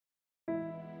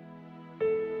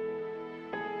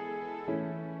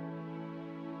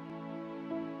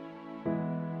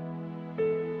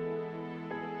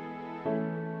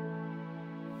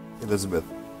Elizabeth,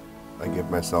 I give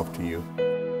myself to you.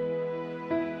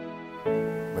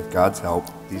 With God's help,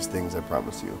 these things I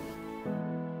promise you.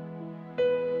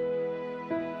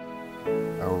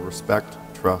 I will respect,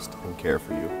 trust, and care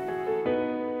for you.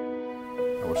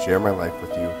 I will share my life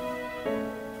with you.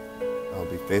 I will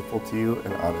be faithful to you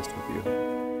and honest with you.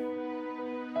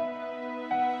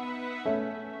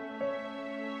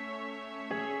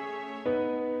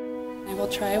 I will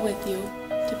try with you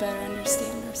to better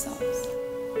understand ourselves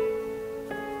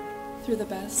through the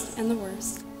best and the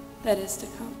worst that is to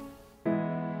come.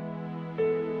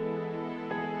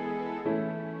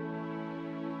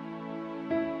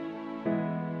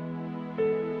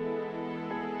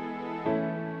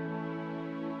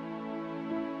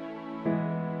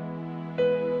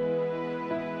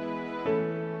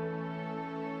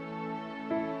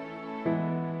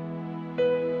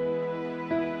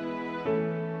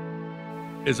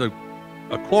 Is a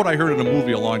quote I heard in a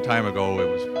movie a long time ago. It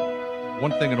was,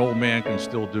 one thing an old man can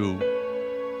still do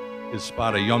is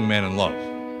spot a young man in love.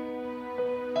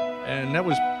 And that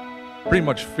was pretty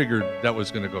much figured that was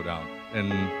going to go down.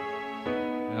 And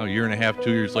a year and a half,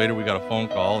 2 years later, we got a phone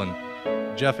call, and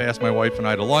Jeff asked my wife and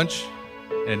I to lunch,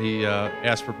 and he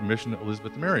asked for permission to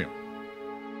Elizabeth to marry him.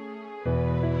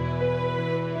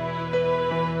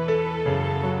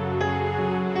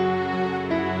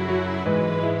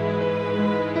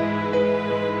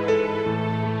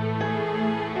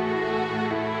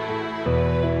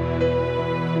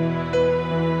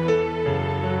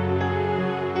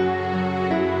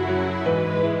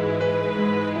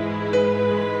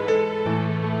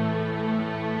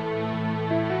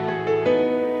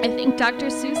 I think Dr.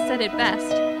 Seuss said it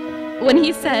best when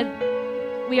he said,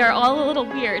 "We are all a little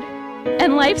weird,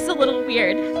 and life's a little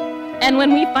weird. And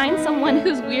when we find someone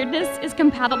whose weirdness is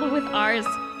compatible with ours,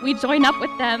 we join up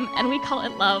with them and we call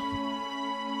it love."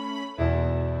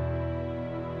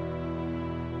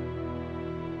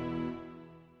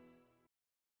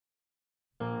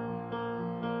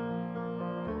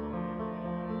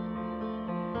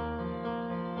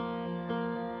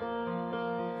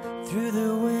 Through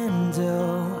the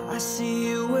window, I see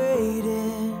you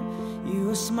waiting. You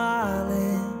are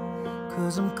smiling,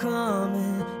 'cause I'm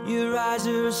coming. Your eyes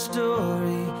are a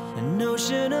story, an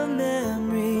ocean of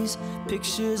memories,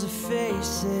 pictures of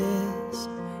faces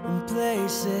and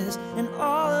places, and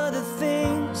all of the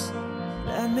things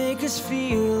that make us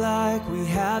feel like we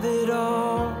have it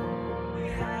all.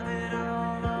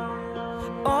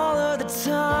 All of the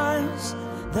times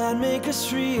that make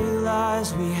us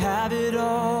realize we have it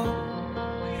all.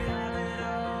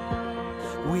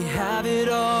 We have it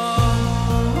all.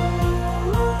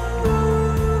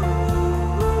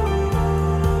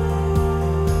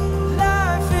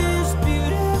 Life is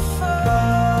beautiful.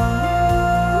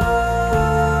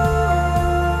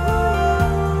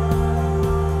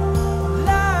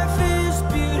 Life is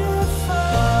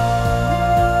beautiful.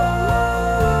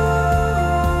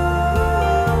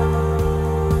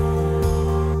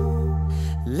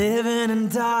 Living and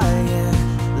dying,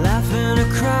 laughing or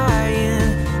crying.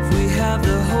 If we have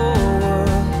the whole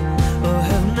world or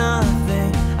have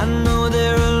nothing, I know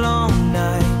there are long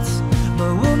nights,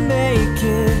 but we'll make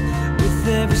it. With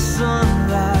every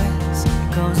sunrise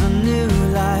comes a new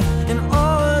life, and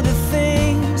all of the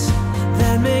things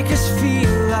that make us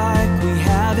feel like we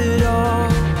have it all.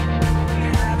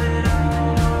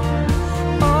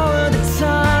 All of the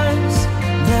times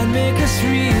that make us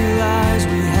realize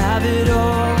we have it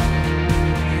all.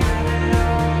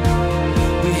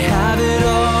 We have it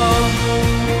all.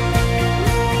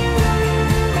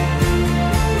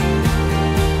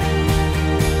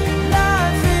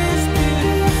 Life is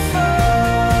beautiful.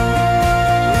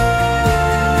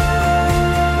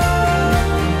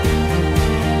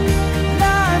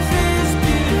 Life is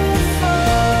beautiful.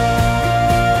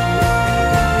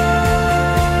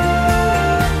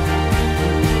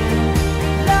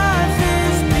 Life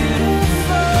is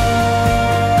beautiful.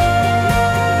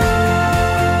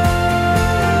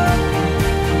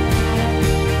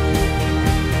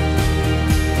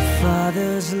 A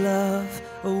father's love,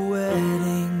 a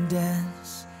wedding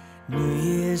dance, New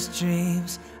Year's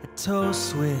dreams, a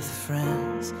toast with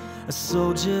friends, a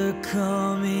soldier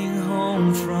coming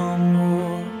home from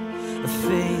war, a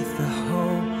faith, a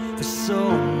hope for so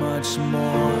much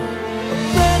more.